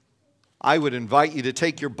I would invite you to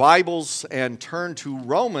take your Bibles and turn to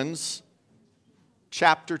Romans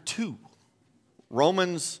chapter 2.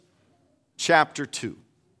 Romans chapter 2.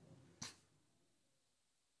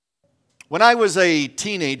 When I was a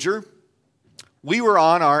teenager, we were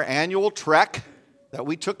on our annual trek that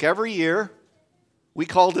we took every year. We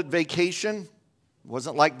called it vacation. It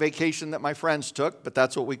wasn't like vacation that my friends took, but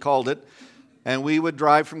that's what we called it. And we would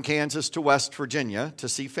drive from Kansas to West Virginia to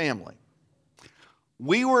see family.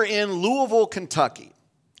 We were in Louisville, Kentucky,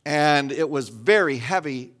 and it was very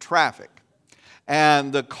heavy traffic.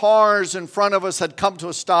 And the cars in front of us had come to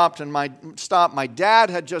a stop, and my dad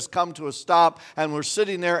had just come to a stop, and we're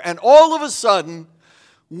sitting there, and all of a sudden,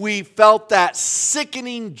 we felt that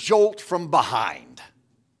sickening jolt from behind.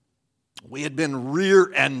 We had been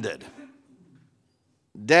rear-ended.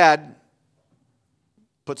 Dad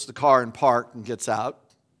puts the car in park and gets out.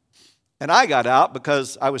 And I got out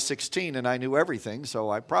because I was 16 and I knew everything,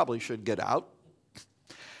 so I probably should get out.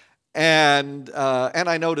 And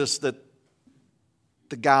I noticed that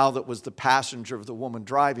the gal that was the passenger of the woman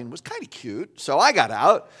driving was kind of cute, so I got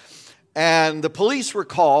out. And the police were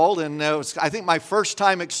called, and it was, I think, my first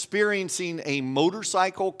time experiencing a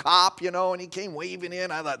motorcycle cop, and he came waving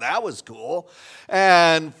in. I thought that was cool.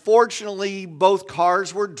 And fortunately, both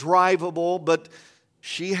cars were drivable, but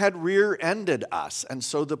she had rear-ended us, and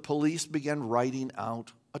so the police began writing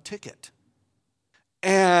out a ticket.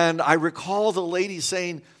 And I recall the lady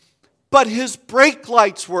saying, "But his brake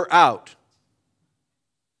lights were out."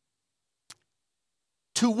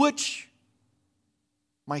 To which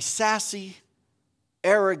my sassy,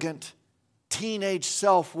 arrogant, teenage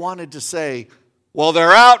self wanted to say, "Well, they're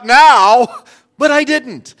out now," but I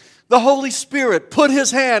didn't. The Holy Spirit put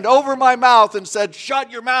his hand over my mouth and said, "Shut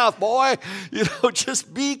your mouth, boy.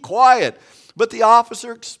 Just be quiet." But the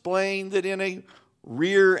officer explained that in a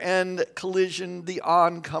rear-end collision, the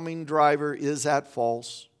oncoming driver is at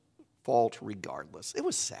fault regardless. It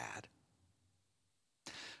was sad.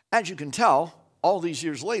 As you can tell, all these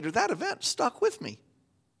years later, that event stuck with me.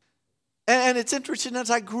 And it's interesting, as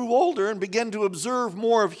I grew older and began to observe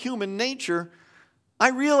more of human nature, I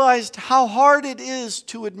realized how hard it is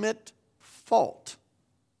to admit fault.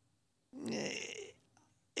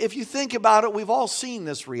 If you think about it, we've all seen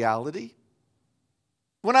this reality.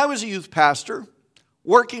 When I was a youth pastor,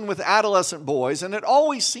 working with adolescent boys, and it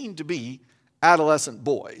always seemed to be adolescent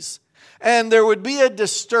boys, and there would be a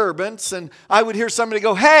disturbance, and I would hear somebody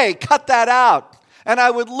go, "Hey, cut that out." And I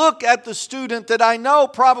would look at the student that I know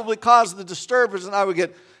probably caused the disturbance, and I would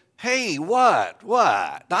get, "Hey, what?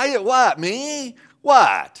 What? Me?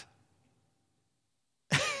 What?"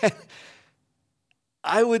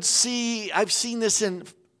 I've seen this in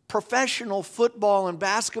professional football and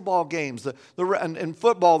basketball games. In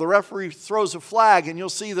football, the referee throws a flag, and you'll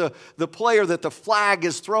see the player that the flag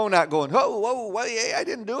is thrown at going, whoa, I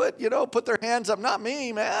didn't do it. Put their hands up. Not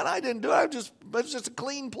me, man. I didn't do it. It was just a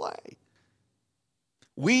clean play.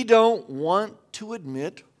 We don't want to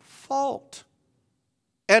admit fault.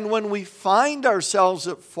 And when we find ourselves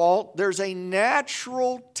at fault, there's a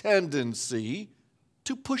natural tendency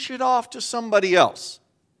to push it off to somebody else.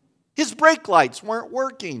 His brake lights weren't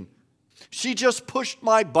working. She just pushed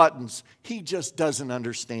my buttons. He just doesn't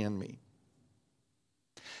understand me.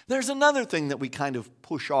 There's another thing that we kind of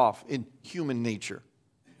push off in human nature.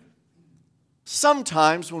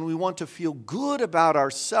 Sometimes when we want to feel good about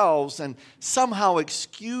ourselves and somehow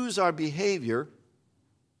excuse our behavior,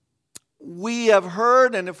 we have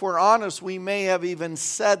heard, and if we're honest, we may have even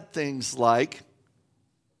said things like,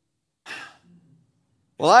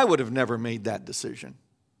 "Well, I would have never made that decision.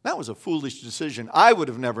 That was a foolish decision. I would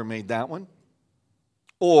have never made that one."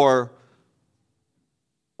 Or,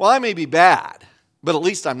 "Well, I may be bad, but at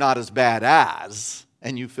least I'm not as bad as,"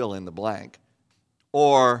 and you fill in the blank.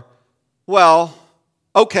 Or, "Well,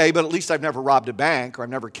 okay, but at least I've never robbed a bank or I've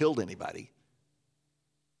never killed anybody."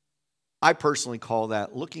 I personally call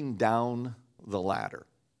that looking down the ladder.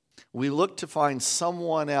 We look to find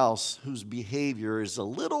someone else whose behavior is a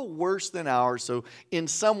little worse than ours, so in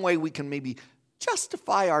some way we can maybe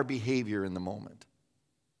justify our behavior in the moment.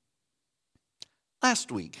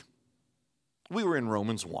 Last week, we were in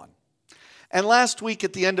Romans 1. And last week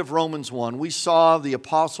at the end of Romans 1, we saw the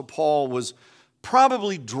Apostle Paul was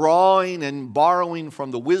probably drawing and borrowing from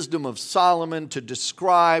the wisdom of Solomon to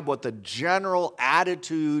describe what the general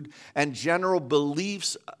attitude and general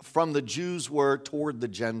beliefs from the Jews were toward the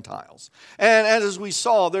Gentiles. And as we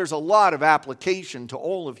saw, there's a lot of application to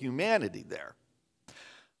all of humanity there.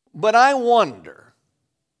 But I wonder,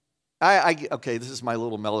 okay, this is my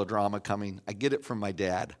little melodrama coming. I get it from my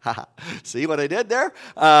dad. See what I did there?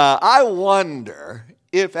 I wonder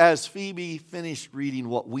if as Phoebe finished reading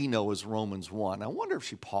what we know as Romans 1, I wonder if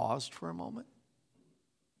she paused for a moment.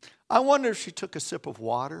 I wonder if she took a sip of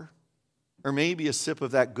water, or maybe a sip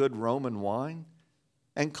of that good Roman wine,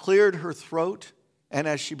 and cleared her throat. And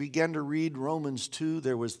as she began to read Romans 2,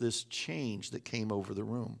 there was this change that came over the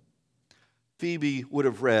room. Phoebe would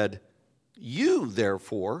have read, "You,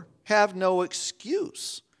 therefore, have no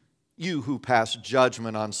excuse, you who pass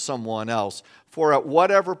judgment on someone else. For at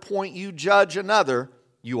whatever point you judge another,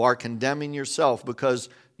 you are condemning yourself, because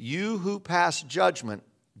you who pass judgment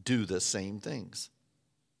do the same things."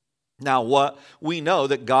 Now, what we know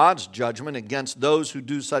that God's judgment against those who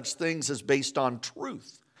do such things is based on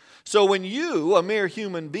truth. So when you, a mere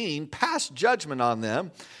human being, pass judgment on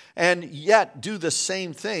them and yet do the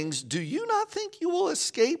same things, do you not think you will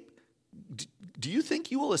escape? Do you think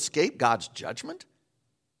you will escape God's judgment?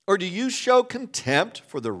 Or do you show contempt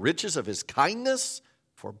for the riches of his kindness,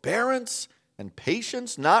 forbearance, and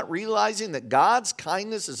patience, not realizing that God's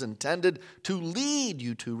kindness is intended to lead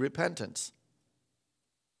you to repentance?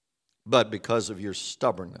 But because of your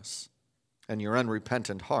stubbornness and your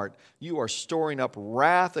unrepentant heart, you are storing up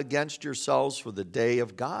wrath against yourselves for the day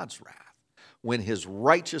of God's wrath, when his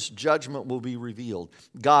righteous judgment will be revealed.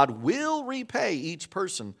 God will repay each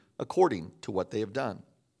person according to what they have done.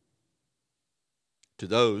 To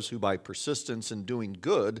those who by persistence in doing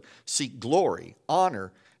good seek glory,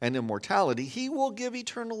 honor, and immortality, he will give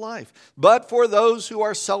eternal life. But for those who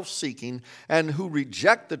are self-seeking and who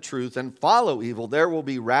reject the truth and follow evil, there will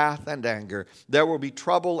be wrath and anger. There will be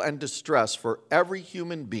trouble and distress for every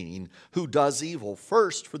human being who does evil,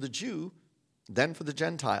 first for the Jew, then for the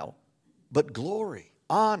Gentile. But glory,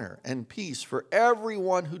 honor, and peace for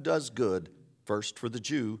everyone who does good, first for the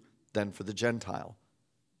Jew, then for the Gentile.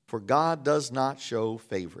 For God does not show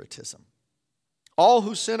favoritism. All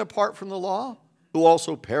who sin apart from the law will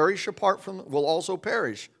also perish apart from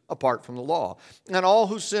the law. And all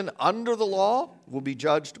who sin under the law will be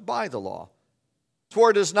judged by the law.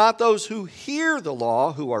 For it is not those who hear the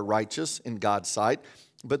law who are righteous in God's sight,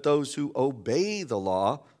 but those who obey the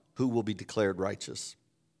law who will be declared righteous.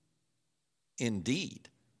 Indeed,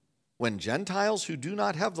 when Gentiles who do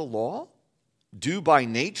not have the law do by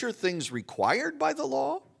nature things required by the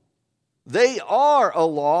law, they are a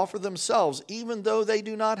law for themselves, even though they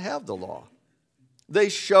do not have the law. They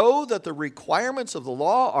show that the requirements of the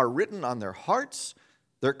law are written on their hearts,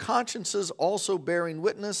 their consciences also bearing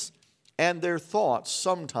witness, and their thoughts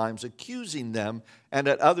sometimes accusing them, and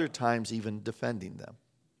at other times even defending them.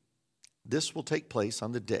 This will take place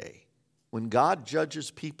on the day when God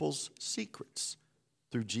judges people's secrets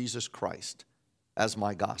through Jesus Christ, as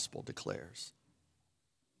my gospel declares.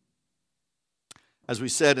 As we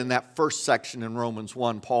said in that first section in Romans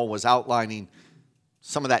 1, Paul was outlining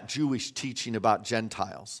some of that Jewish teaching about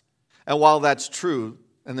Gentiles. And while that's true,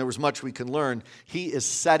 and there was much we can learn, he is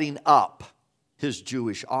setting up his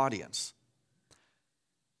Jewish audience.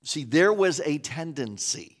 See, there was a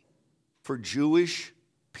tendency for Jewish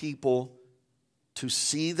people to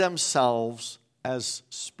see themselves as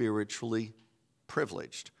spiritually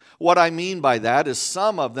privileged. What I mean by that is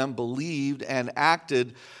some of them believed and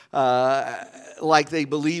acted like they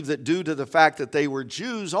believed that due to the fact that they were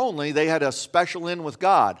Jews only, they had a special in with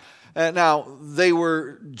God. Now, they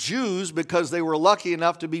were Jews because they were lucky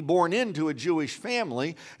enough to be born into a Jewish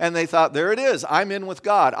family, and they thought, there it is, I'm in with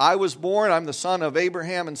God. I was born, I'm the son of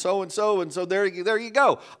Abraham and so there you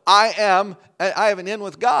go. I have an in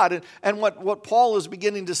with God. And what Paul is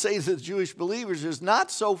beginning to say to the Jewish believers is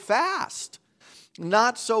not so fast.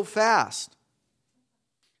 Not so fast.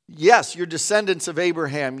 Yes, you're descendants of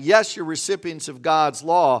Abraham. Yes, you're recipients of God's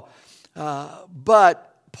law. But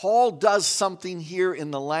Paul does something here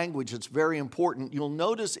in the language that's very important. You'll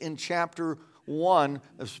notice in chapter 1,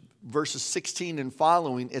 verses 16 and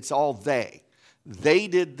following, it's all they. They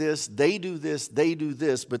did this, they do this, they do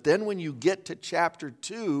this. But then when you get to chapter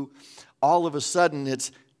 2, all of a sudden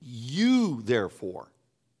it's you, therefore.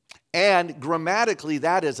 And grammatically,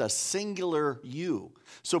 that is a singular you.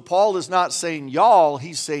 So Paul is not saying y'all,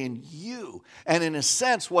 he's saying you. And in a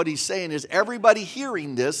sense, what he's saying is everybody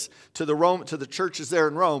hearing this to the churches there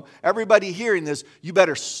in Rome, everybody hearing this, you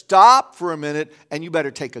better stop for a minute and you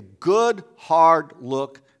better take a good, hard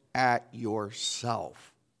look at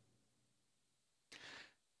yourself.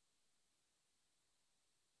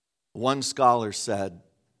 One scholar said,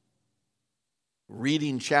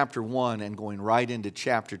 reading chapter 1 and going right into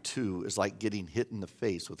chapter 2 is like getting hit in the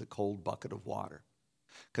face with a cold bucket of water.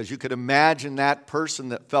 Because you could imagine that person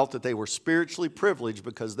that felt that they were spiritually privileged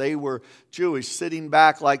because they were Jewish sitting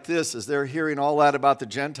back like this as they're hearing all that about the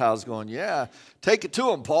Gentiles going, yeah, take it to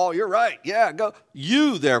them, Paul, you're right. Yeah, go.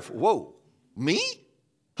 You therefore, whoa, me?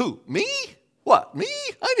 Who? Me? What? Me?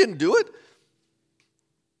 I didn't do it.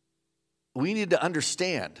 We need to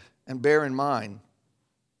understand and bear in mind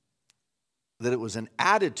that it was an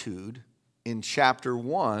attitude in chapter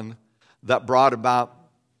 1 that brought about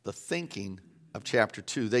the thinking of chapter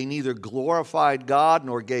 2. They neither glorified God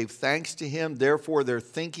nor gave thanks to him. Therefore, their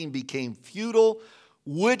thinking became futile,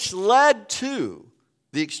 which led to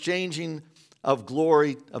the exchanging of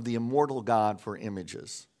glory of the immortal God for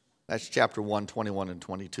images. That's chapter 1, 21 and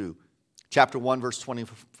 22. Chapter 1, verse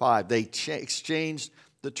 25, they exchanged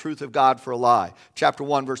the truth of God for a lie. Chapter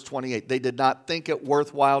 1, verse 28, they did not think it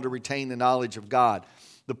worthwhile to retain the knowledge of God.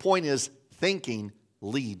 The point is, thinking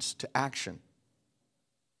leads to action.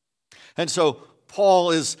 And so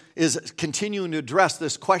Paul is continuing to address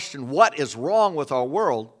this question, what is wrong with our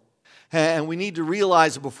world? And we need to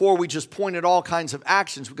realize that before we just point at all kinds of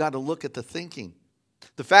actions, we've got to look at the thinking.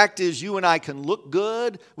 The fact is, you and I can look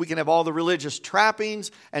good, we can have all the religious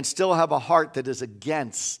trappings, and still have a heart that is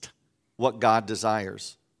against what God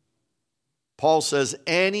desires. Paul says,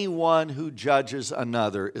 anyone who judges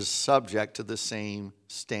another is subject to the same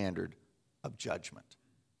standard of judgment.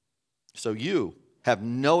 So you have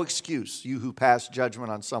no excuse, you who pass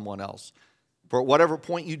judgment on someone else. For at whatever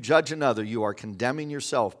point you judge another, you are condemning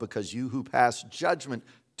yourself, because you who pass judgment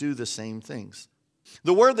do the same things.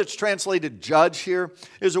 The word that's translated judge here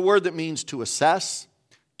is a word that means to assess,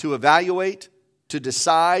 to evaluate, to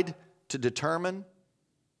decide, to determine.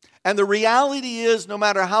 And the reality is, no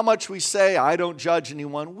matter how much we say, I don't judge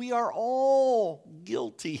anyone, we are all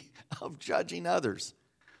guilty of judging others.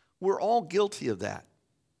 We're all guilty of that.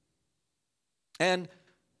 And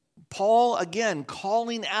Paul, again,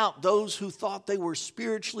 calling out those who thought they were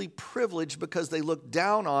spiritually privileged because they looked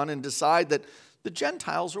down on and decide that the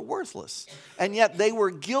Gentiles are worthless. And yet they were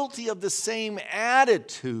guilty of the same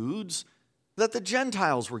attitudes that the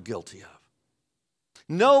Gentiles were guilty of.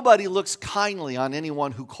 Nobody looks kindly on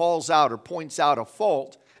anyone who calls out or points out a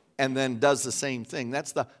fault and then does the same thing.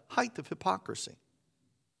 That's the height of hypocrisy.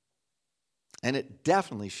 And it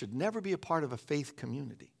definitely should never be a part of a faith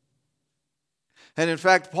community. And in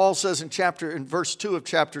fact, Paul says in verse 2 of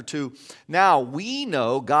chapter 2, now we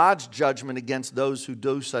know God's judgment against those who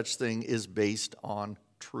do such thing is based on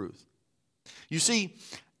truth. You see,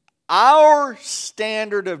 our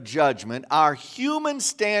standard of judgment, our human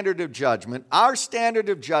standard of judgment, our standard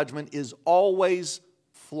of judgment is always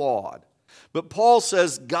flawed. But Paul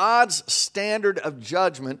says God's standard of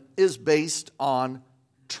judgment is based on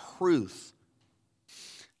truth.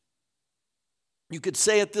 You could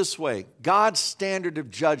say it this way, God's standard of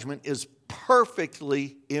judgment is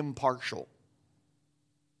perfectly impartial.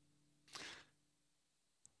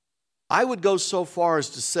 I would go so far as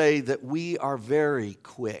to say that we are very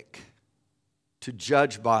quick to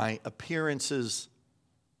judge by appearances,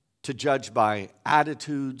 to judge by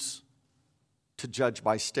attitudes, to judge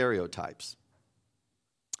by stereotypes.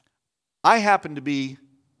 I happen to be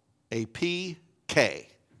a PK.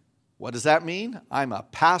 What does that mean? I'm a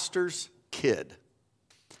pastor's kid.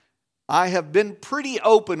 I have been pretty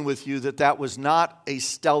open with you that was not a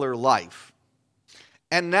stellar life.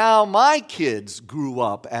 And now my kids grew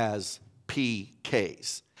up as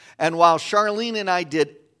PKs. And while Charlene and I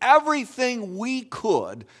did everything we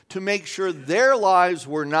could to make sure their lives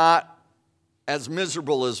were not as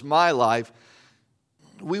miserable as my life,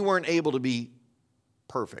 we weren't able to be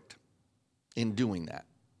perfect in doing that.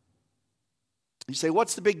 You say,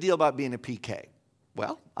 what's the big deal about being a PK?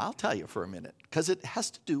 Well, I'll tell you for a minute, because it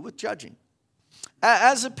has to do with judging.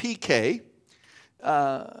 As a PK,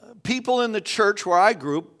 people in the church where I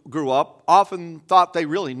grew up often thought they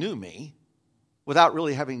really knew me without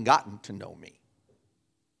really having gotten to know me.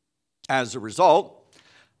 As a result,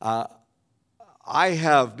 I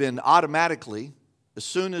have been automatically, as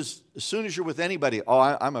soon as you're with anybody,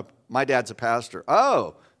 my dad's a pastor.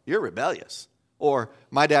 Oh, you're rebellious. Or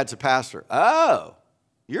my dad's a pastor. Oh,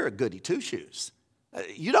 you're a goody two-shoes.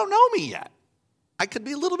 You don't know me yet. I could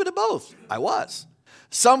be a little bit of both. I was.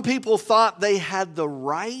 Some people thought they had the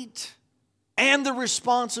right and the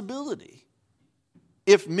responsibility.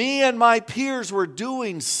 If me and my peers were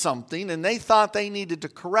doing something and they thought they needed to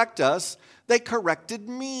correct us, they corrected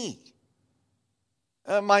me.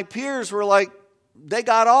 My peers were like, they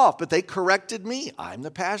got off, but they corrected me. I'm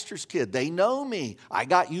the pastor's kid. They know me. I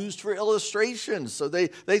got used for illustrations, so they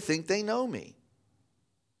think they know me.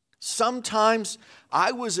 Sometimes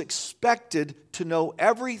I was expected to know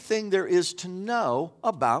everything there is to know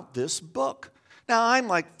about this book. Now, I'm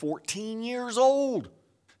like 14 years old.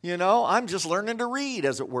 I'm just learning to read,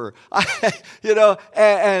 as it were.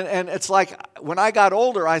 And it's like when I got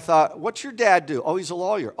older, I thought, what's your dad do? Oh, he's a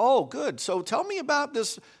lawyer. Oh, good. So tell me about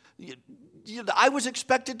this. I was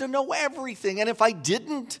expected to know everything. And if I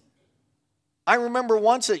didn't, I remember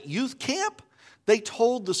once at youth camp, they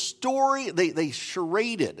told the story, they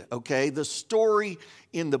charaded, okay, the story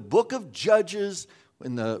in the book of Judges,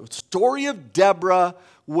 in the story of Deborah,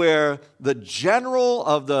 where the general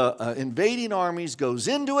of the invading armies goes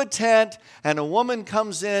into a tent and a woman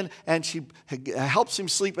comes in and she helps him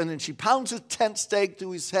sleep, and then she pounds a tent stake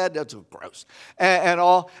through his head. That's gross. And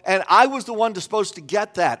I was the one supposed to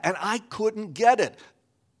get that, and I couldn't get it.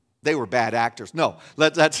 They were bad actors. No,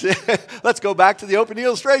 let's go back to the opening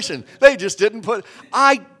illustration. They just didn't put,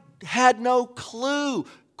 I had no clue.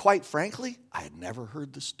 Quite frankly, I had never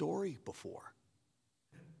heard the story before.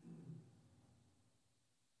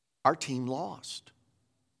 Our team lost.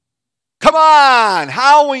 Come on,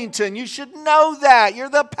 Howington, you should know that. You're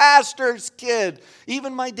the pastor's kid.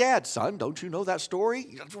 Even my dad, son, don't you know that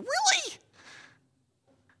story? Really?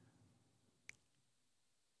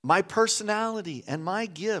 My personality and my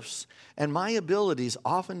gifts and my abilities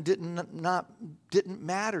often didn't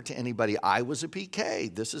matter to anybody. I was a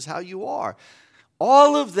PK. This is how you are.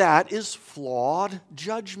 All of that is flawed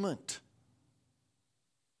judgment.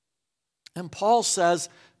 And Paul says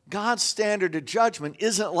God's standard of judgment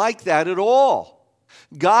isn't like that at all.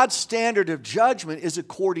 God's standard of judgment is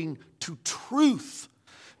according to truth,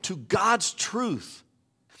 to God's truth.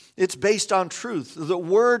 It's based on truth. The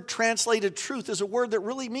word translated truth is a word that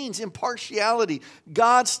really means impartiality.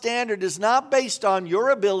 God's standard is not based on your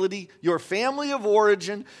ability, your family of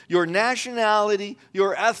origin, your nationality,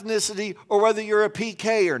 your ethnicity, or whether you're a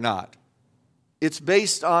PK or not. It's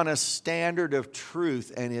based on a standard of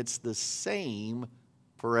truth, and it's the same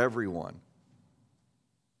for everyone.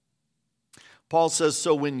 Paul says,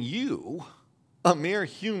 so when you, a mere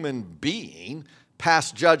human being,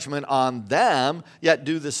 pass judgment on them, yet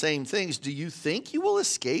do the same things, do you think you will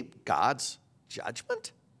escape God's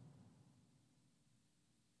judgment?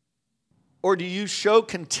 Or do you show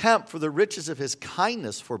contempt for the riches of his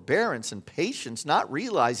kindness, forbearance, and patience, not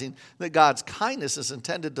realizing that God's kindness is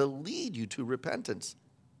intended to lead you to repentance?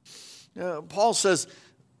 Paul says,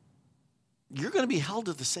 you're going to be held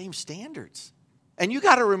to the same standards. And you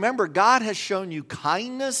got to remember, God has shown you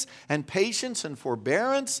kindness and patience and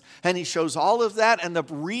forbearance, and he shows all of that. And the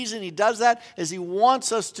reason he does that is he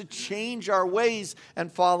wants us to change our ways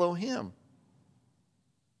and follow him.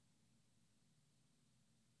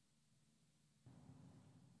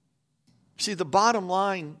 See, the bottom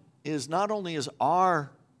line is not only is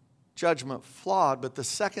our judgment flawed, but the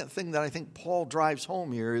second thing that I think Paul drives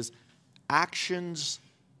home here is actions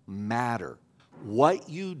matter. What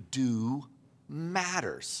you do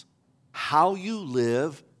matters. How you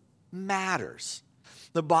live matters.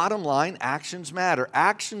 The bottom line, actions matter.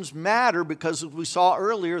 Actions matter because, as we saw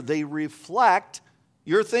earlier, they reflect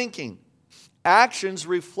your thinking. Actions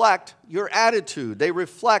reflect your attitude. They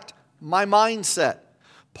reflect my mindset.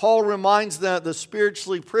 Paul reminds the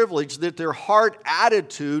spiritually privileged that their heart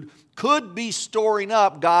attitude could be storing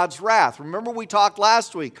up God's wrath. Remember, we talked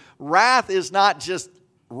last week. Wrath is not just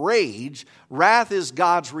rage. Wrath is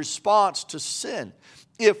God's response to sin.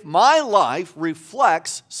 If my life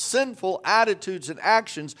reflects sinful attitudes and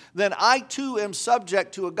actions, then I too am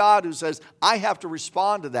subject to a God who says, I have to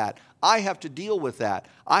respond to that. I have to deal with that.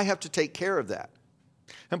 I have to take care of that.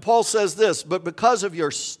 And Paul says this, but because of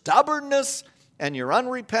your stubbornness and your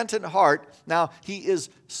unrepentant heart, now he is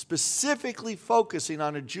specifically focusing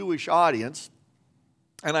on a Jewish audience.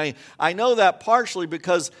 And I know that partially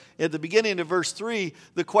because at the beginning of verse 3,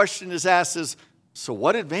 the question is asked is, so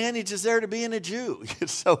what advantage is there to being a Jew?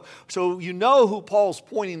 So you know who Paul's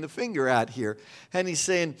pointing the finger at here. And he's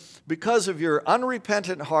saying, because of your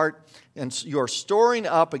unrepentant heart and you're storing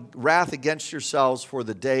up a wrath against yourselves for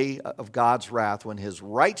the day of God's wrath, when his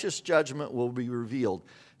righteous judgment will be revealed,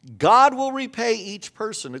 God will repay each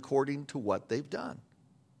person according to what they've done.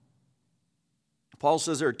 Paul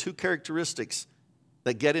says there are two characteristics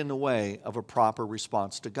that get in the way of a proper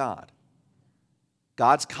response to God.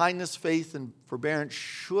 God's kindness, faith, and forbearance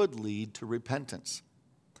should lead to repentance.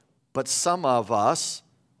 But some of us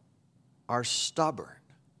are stubborn.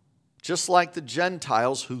 Just like the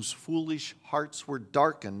Gentiles whose foolish hearts were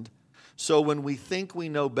darkened. So when we think we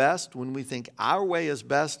know best, when we think our way is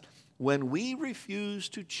best, when we refuse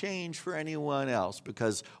to change for anyone else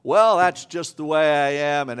because, well, that's just the way I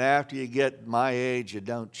am, and after you get my age, you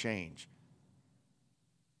don't change.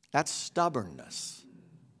 That's stubbornness.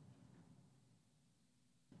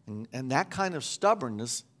 And that kind of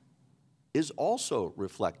stubbornness is also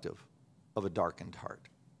reflective of a darkened heart.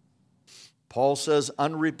 Paul says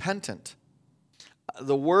unrepentant.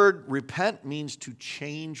 The word repent means to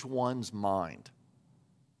change one's mind.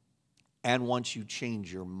 And once you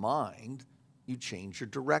change your mind, you change your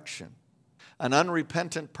direction. An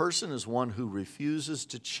unrepentant person is one who refuses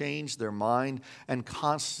to change their mind and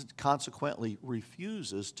consequently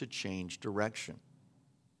refuses to change direction.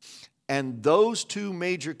 And those two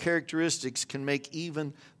major characteristics can make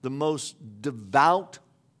even the most devout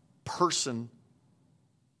person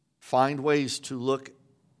find ways to look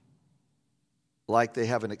like they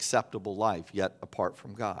have an acceptable life, yet apart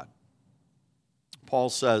from God. Paul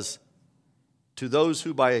says, to those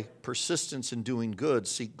who by persistence in doing good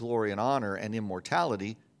seek glory and honor and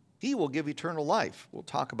immortality, he will give eternal life. We'll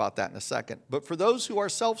talk about that in a second. But for those who are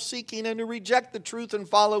self-seeking and who reject the truth and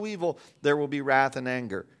follow evil, there will be wrath and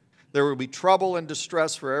anger. There will be trouble and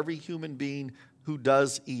distress for every human being who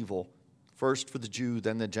does evil, first for the Jew,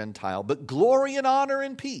 then the Gentile. But glory and honor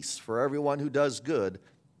and peace for everyone who does good,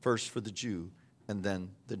 first for the Jew, and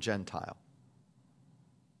then the Gentile.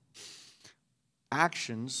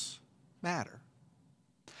 Actions matter.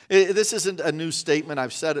 This isn't a new statement.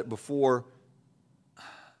 I've said it before.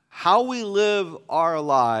 How we live our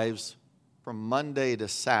lives from Monday to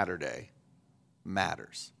Saturday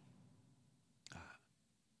matters.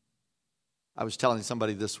 I was telling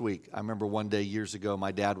somebody this week, I remember one day years ago,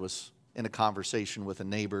 my dad was in a conversation with a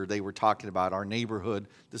neighbor. They were talking about our neighborhood.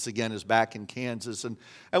 This again is back in Kansas. And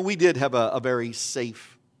we did have a very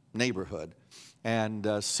safe neighborhood. And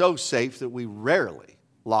so safe that we rarely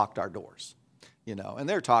locked our doors. And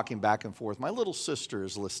they're talking back and forth. My little sister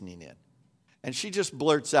is listening in. And she just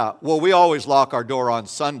blurts out, well, we always lock our door on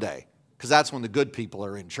Sunday because that's when the good people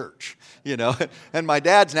are in church, And my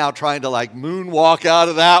dad's now trying to moonwalk out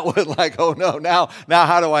of that one, oh no, now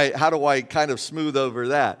how do I kind of smooth over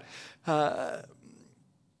that? Some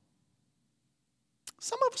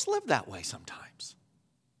of us live that way sometimes.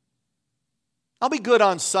 I'll be good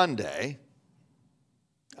on Sunday.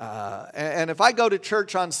 And if I go to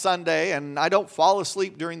church on Sunday and I don't fall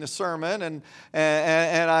asleep during the sermon and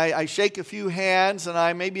I shake a few hands and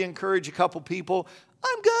I maybe encourage a couple people,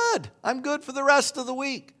 I'm good. I'm good for the rest of the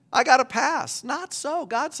week. I got a pass. Not so.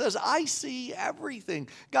 God says, I see everything.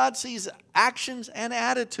 God sees actions and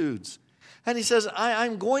attitudes. And he says,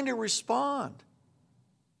 I'm going to respond.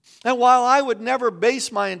 And while I would never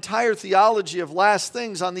base my entire theology of last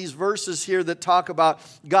things on these verses here that talk about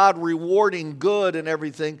God rewarding good and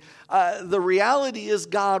everything, the reality is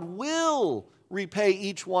God will repay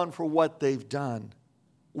each one for what they've done.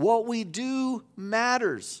 What we do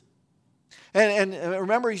matters. And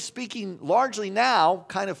remember, he's speaking largely now,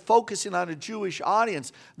 kind of focusing on a Jewish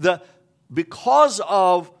audience. Because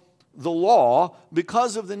of the law,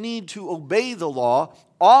 because of the need to obey the law,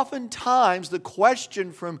 oftentimes the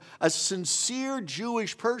question from a sincere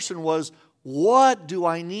Jewish person was, what do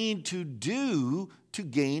I need to do to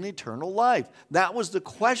gain eternal life? That was the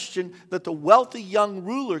question that the wealthy young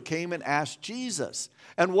ruler came and asked Jesus.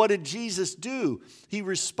 And what did Jesus do? He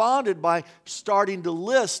responded by starting to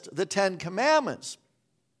list the 10 commandments.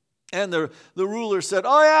 And the ruler said,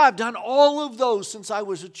 oh yeah, I've done all of those since I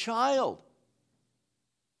was a child.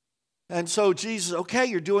 And so Jesus, okay,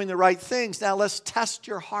 you're doing the right things. Now let's test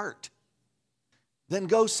your heart. Then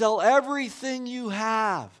go sell everything you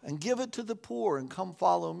have and give it to the poor and come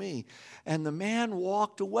follow me. And the man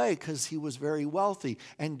walked away because he was very wealthy.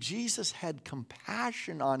 And Jesus had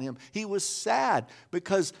compassion on him. He was sad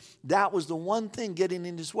because that was the one thing getting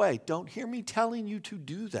in his way. Don't hear me telling you to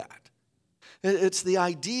do that. It's the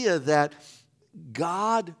idea that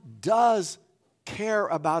God does care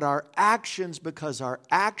about our actions because our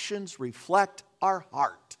actions reflect our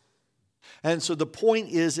heart. And so the point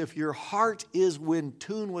is, if your heart is in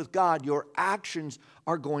tune with God, your actions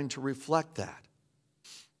are going to reflect that.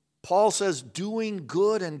 Paul says doing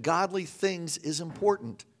good and godly things is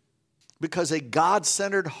important because a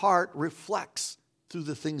God-centered heart reflects through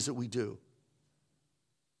the things that we do.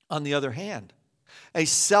 On the other hand, a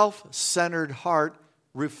self-centered heart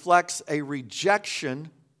reflects a rejection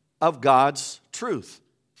of God's truth.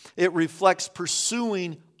 It reflects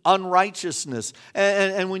pursuing unrighteousness.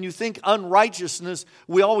 And when you think unrighteousness,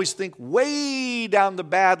 we always think way down the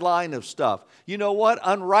bad line of stuff. You know what?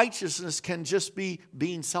 Unrighteousness can just be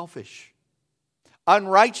being selfish.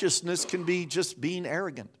 Unrighteousness can be just being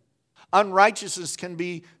arrogant. Unrighteousness can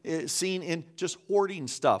be seen in just hoarding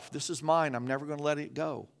stuff. This is mine. I'm never going to let it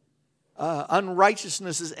go.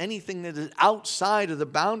 Unrighteousness is anything that is outside of the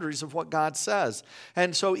boundaries of what God says.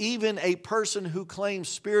 And so even a person who claims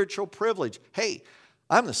spiritual privilege, hey,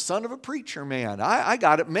 I'm the son of a preacher man. I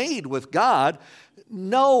got it made with God.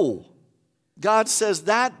 No. God says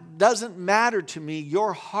that doesn't matter to me.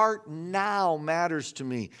 Your heart now matters to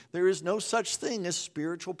me. There is no such thing as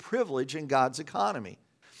spiritual privilege in God's economy.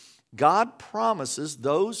 God promises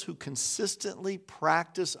those who consistently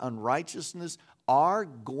practice unrighteousness are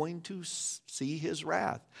going to see his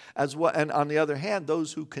wrath. As well, and on the other hand,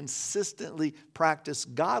 those who consistently practice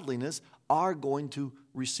godliness are going to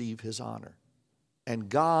receive his honor. And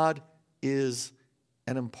God is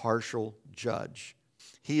an impartial judge.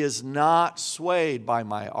 He is not swayed by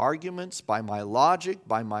my arguments, by my logic,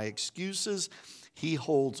 by my excuses. He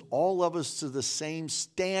holds all of us to the same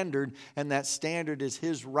standard, and that standard is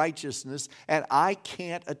his righteousness. And I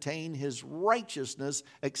can't attain his righteousness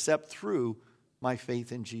except through my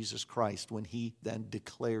faith in Jesus Christ when he then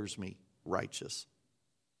declares me righteous.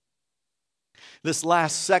 This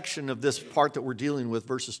last section of this part that we're dealing with,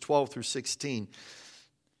 verses 12 through 16,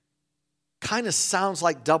 kind of sounds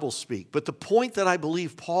like doublespeak. But the point that I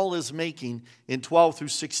believe Paul is making in 12 through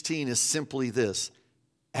 16 is simply this: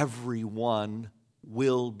 everyone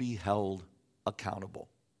will be held accountable.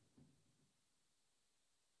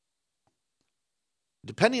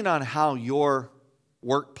 Depending on how your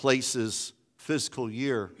workplace's fiscal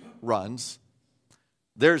year runs,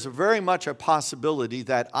 there's very much a possibility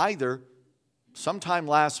that either sometime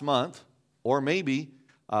last month, or maybe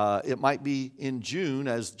it might be in June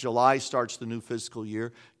as July starts the new fiscal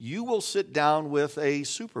year, you will sit down with a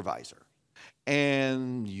supervisor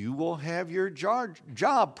and you will have your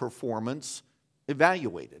job performance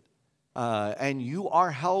evaluated. And you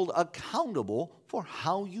are held accountable for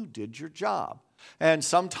how you did your job. And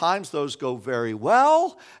sometimes those go very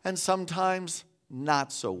well, and sometimes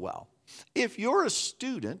not so well. If you're a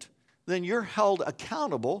student, then you're held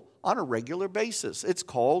accountable on a regular basis. It's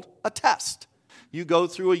called a test. You go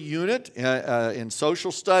through a unit in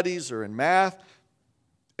social studies or in math,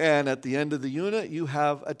 and at the end of the unit, you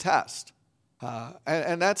have a test.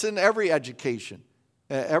 And that's in every education.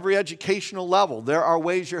 Every educational level, there are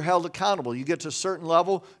ways you're held accountable. You get to a certain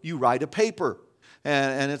level, you write a paper.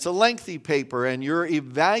 And it's a lengthy paper, and you're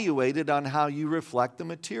evaluated on how you reflect the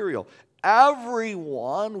material.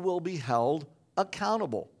 Everyone will be held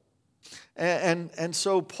accountable. And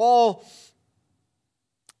so Paul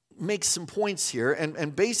makes some points here,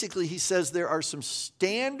 and basically he says there are some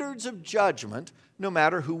standards of judgment no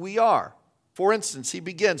matter who we are. For instance, he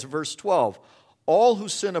begins in verse 12. All who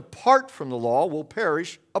sin apart from the law will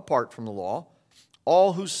perish apart from the law.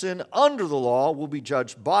 All who sin under the law will be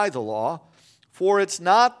judged by the law. For it's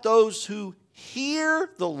not those who hear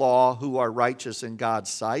the law who are righteous in God's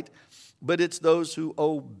sight, but it's those who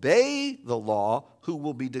obey the law who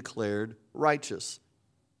will be declared righteous.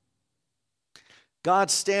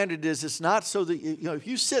 God's standard is, it's not so that, if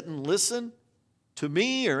you sit and listen to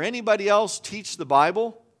me or anybody else teach the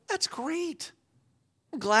Bible, that's great.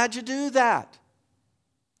 I'm glad you do that.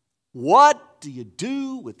 What do you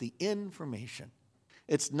do with the information?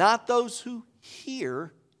 It's not those who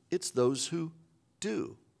hear, it's those who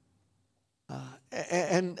do.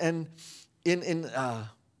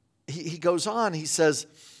 He goes on, he says,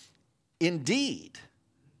 indeed,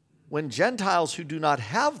 when Gentiles who do not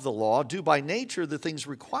have the law do by nature the things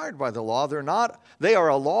required by the law, they are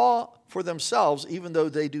a law for themselves, even though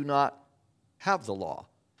they do not have the law.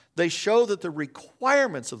 They show that the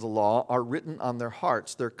requirements of the law are written on their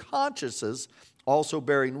hearts, their consciences also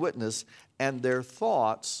bearing witness, and their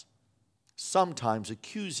thoughts sometimes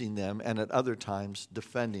accusing them and at other times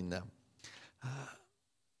defending them.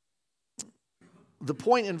 The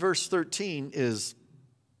point in verse 13 is,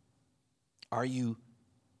 in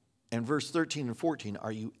verse 13 and 14,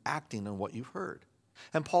 are you acting on what you've heard?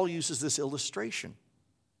 And Paul uses this illustration.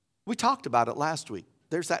 We talked about it last week.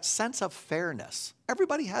 There's that sense of fairness.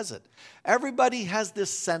 Everybody has it. Everybody has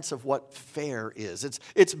this sense of what fair is.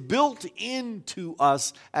 It's built into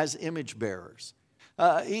us as image bearers.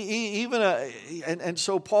 And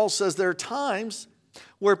so Paul says there are times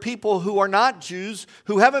where people who are not Jews,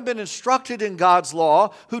 who haven't been instructed in God's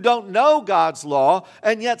law, who don't know God's law,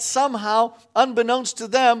 and yet somehow, unbeknownst to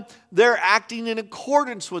them, they're acting in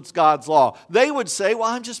accordance with God's law. They would say, well,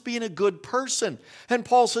 I'm just being a good person. And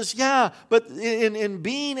Paul says, yeah, but in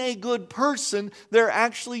being a good person, they're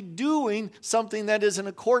actually doing something that is in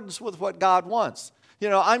accordance with what God wants.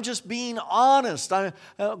 I'm just being honest.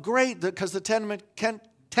 Great, because the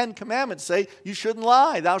Ten Commandments say you shouldn't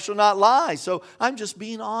lie. Thou shalt not lie. So I'm just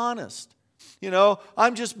being honest.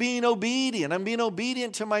 I'm just being obedient. I'm being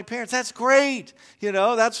obedient to my parents. That's great.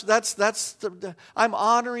 I'm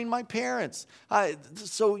honoring my parents.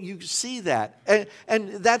 So you see that. And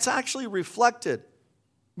that's actually reflected.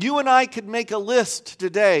 You and I could make a list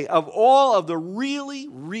today of all of the really,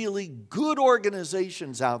 really good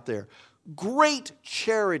organizations out there, great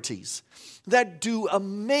charities that do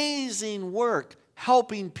amazing work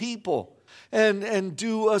helping people. and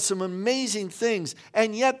do some amazing things.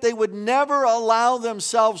 And yet they would never allow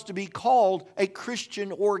themselves to be called a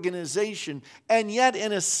Christian organization. And yet,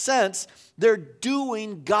 in a sense, they're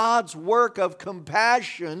doing God's work of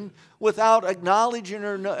compassion without acknowledging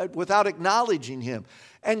Him.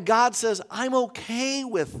 And God says, I'm okay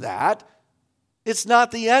with that. It's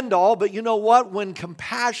not the end all, but you know what? When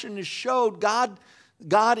compassion is showed, God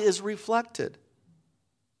is reflected.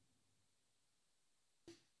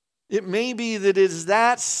 It may be that it is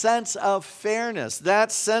that sense of fairness,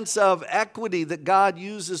 that sense of equity that God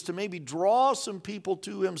uses to maybe draw some people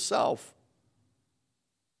to Himself.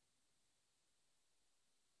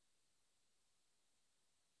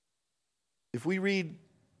 If we read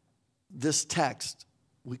this text,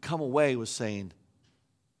 we come away with saying,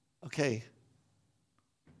 okay,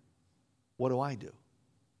 what do I do?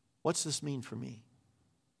 What's this mean for me?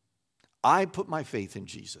 I put my faith in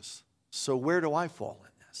Jesus, so where do I fall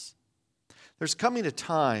in this? There's coming a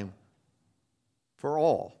time for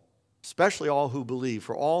all, especially all who believe,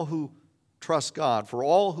 for all who trust God, for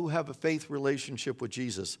all who have a faith relationship with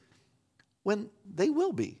Jesus, when they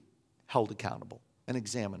will be held accountable and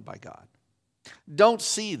examined by God. Don't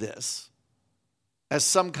see this as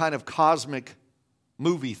some kind of cosmic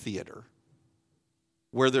movie theater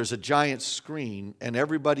where there's a giant screen and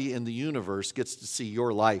everybody in the universe gets to see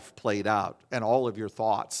your life played out and all of your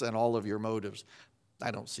thoughts and all of your motives.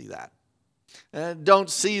 I don't see that. Don't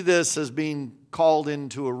see this as being called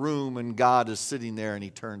into a room and God is sitting there and He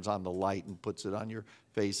turns on the light and puts it on your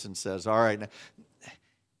face and says, all right.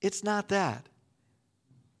 It's not that.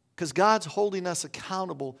 Because God's holding us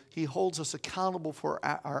accountable. He holds us accountable for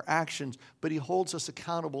our actions, but He holds us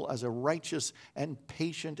accountable as a righteous and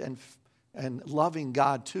patient and loving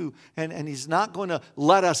God too. And He's not going to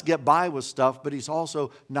let us get by with stuff, but He's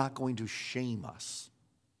also not going to shame us.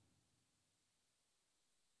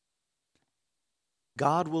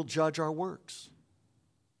 God will judge our works.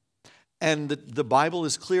 And the Bible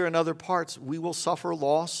is clear in other parts. We will suffer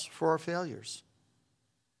loss for our failures.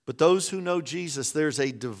 But those who know Jesus, there's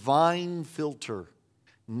a divine filter,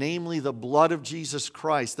 namely the blood of Jesus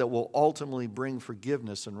Christ, that will ultimately bring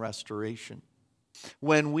forgiveness and restoration.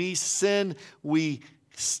 When we sin, we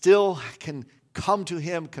still can come to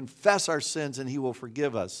Him, confess our sins, and He will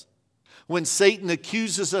forgive us. When Satan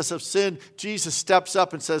accuses us of sin, Jesus steps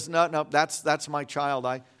up and says, no, that's my child.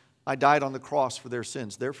 I died on the cross for their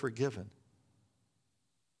sins. They're forgiven.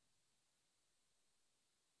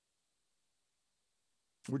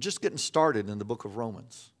 We're just getting started in the book of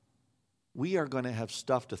Romans. We are going to have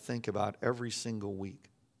stuff to think about every single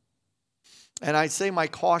week. And I'd say my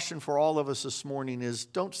caution for all of us this morning is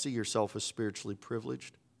don't see yourself as spiritually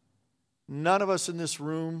privileged. None of us in this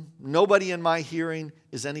room, nobody in my hearing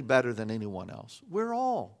is any better than anyone else. We're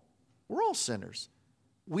all sinners.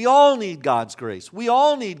 We all need God's grace. We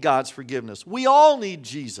all need God's forgiveness. We all need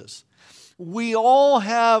Jesus. We all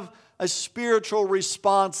have a spiritual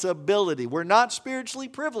responsibility. We're not spiritually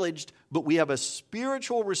privileged, but we have a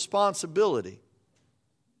spiritual responsibility.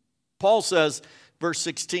 Paul says, verse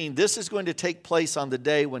 16, this is going to take place on the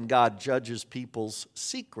day when God judges people's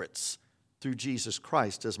secrets through Jesus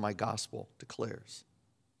Christ, as my gospel declares.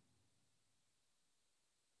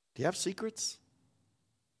 Do you have secrets?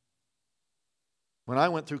 When I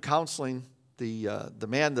went through counseling, the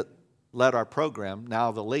man that led our program,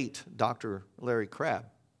 now the late Dr. Larry Crabb,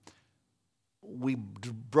 they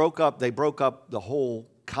broke up the whole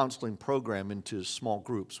counseling program into small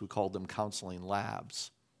groups. We called them counseling labs.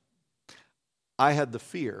 I had the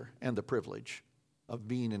fear and the privilege of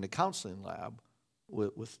being in a counseling lab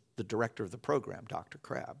with the director of the program, Dr.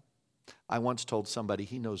 Crabb. I once told somebody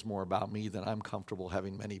he knows more about me than I'm comfortable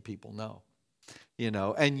having many people know.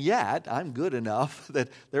 And yet I'm good enough that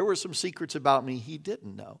there were some secrets about me he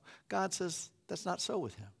didn't know. God says that's not so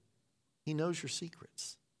with Him. He knows your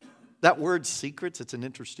secrets. That word secrets, it's an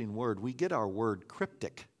interesting word. We get our word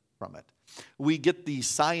cryptic from it. We get the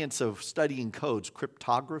science of studying codes,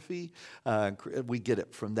 cryptography. We get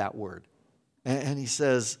it from that word. And He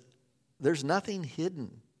says, there's nothing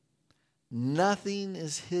hidden. Nothing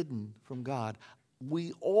is hidden from God.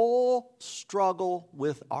 We all struggle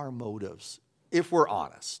with our motives, if we're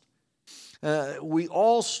honest. We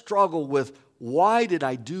all struggle with, why did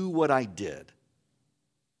I do what I did?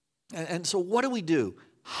 And so what do we do?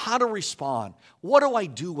 How to respond? What do I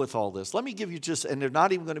do with all this? Let me give you and they're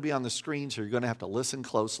not even going to be on the screen, so you're going to have to listen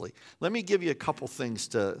closely. Let me give you a couple things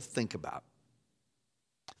to think about.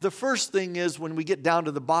 The first thing is, when we get down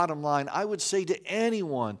to the bottom line, I would say to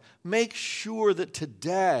anyone, make sure that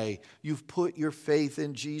today you've put your faith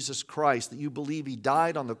in Jesus Christ, that you believe He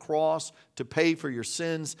died on the cross to pay for your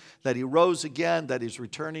sins, that He rose again, that He's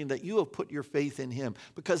returning, that you have put your faith in Him.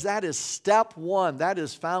 Because that is step one. That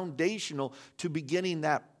is foundational to beginning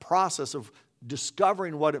that process of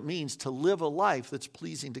discovering what it means to live a life that's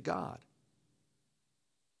pleasing to God.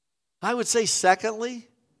 I would say, secondly,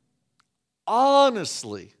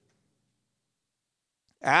 honestly,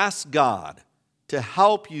 ask God to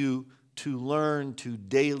help you to learn to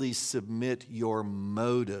daily submit your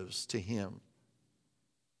motives to Him.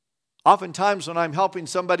 Oftentimes when I'm helping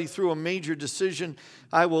somebody through a major decision,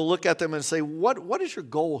 I will look at them and say, what is your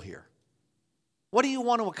goal here? What do you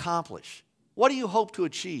want to accomplish? What do you hope to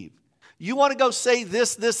achieve? You want to go say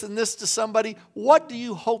this, this, and this to somebody? What do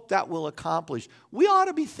you hope that will accomplish? We ought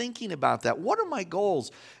to be thinking about that. What are my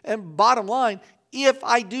goals? And bottom line, if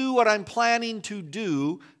I do what I'm planning to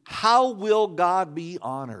do, how will God be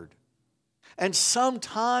honored? And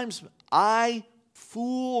sometimes I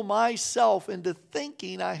fool myself into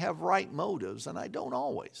thinking I have right motives, and I don't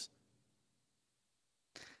always.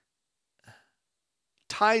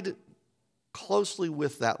 Tied closely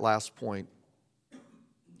with that last point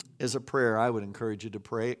is a prayer I would encourage you to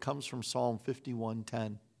pray. It comes from Psalm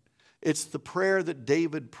 51:10. It's the prayer that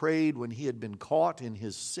David prayed when he had been caught in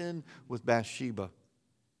his sin with Bathsheba.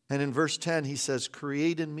 And in verse 10 he says,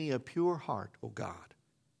 "Create in me a pure heart, O God,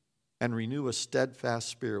 and renew a steadfast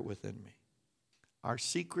spirit within me." Our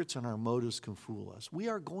secrets and our motives can fool us. We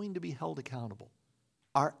are going to be held accountable.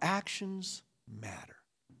 Our actions matter.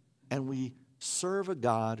 And we serve a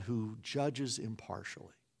God who judges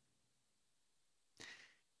impartially.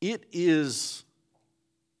 It is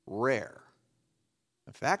rare.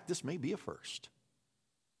 In fact, this may be a first,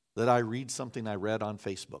 that I read something I read on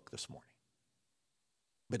Facebook this morning.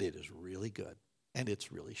 But it is really good, and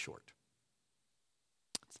it's really short.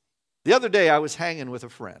 The other day, I was hanging with a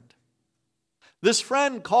friend. This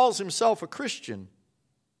friend calls himself a Christian,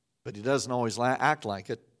 but he doesn't always act like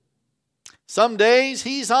it. Some days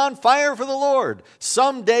he's on fire for the Lord.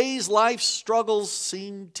 Some days life's struggles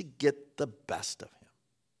seem to get the best of him.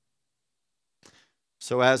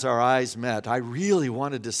 So as our eyes met, I really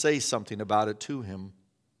wanted to say something about it to him,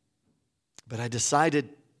 but I decided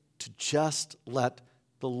to just let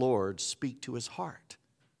the Lord speak to his heart,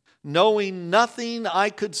 knowing nothing I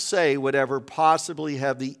could say would ever possibly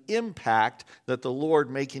have the impact that the Lord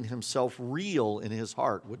making Himself real in his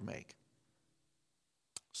heart would make.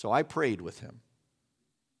 So I prayed with him.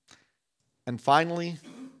 And finally,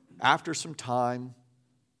 after some time,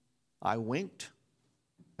 I winked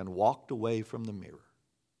and walked away from the mirror.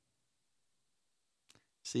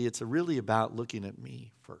 See, it's really about looking at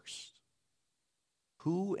me first.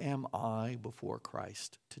 Who am I before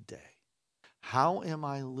Christ today? How am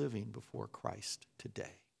I living before Christ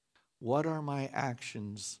today? What are my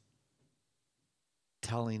actions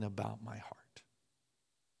telling about my heart?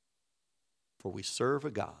 For we serve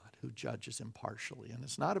a God who judges impartially. And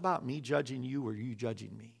it's not about me judging you or you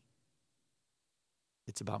judging me.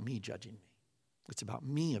 It's about me judging me. It's about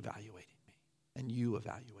me evaluating me and you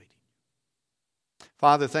evaluating you.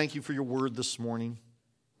 Father, thank you for your word this morning.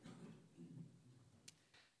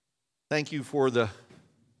 Thank you for the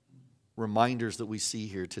reminders that we see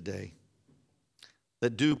here today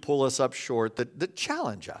that do pull us up short, that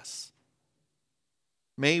challenge us.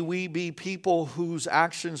 May we be people whose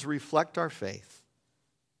actions reflect our faith.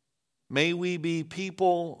 May we be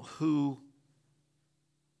people who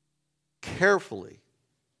carefully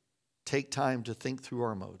take time to think through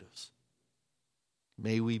our motives.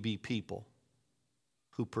 May we be people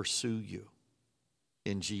who pursue you.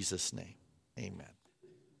 In Jesus' name, amen.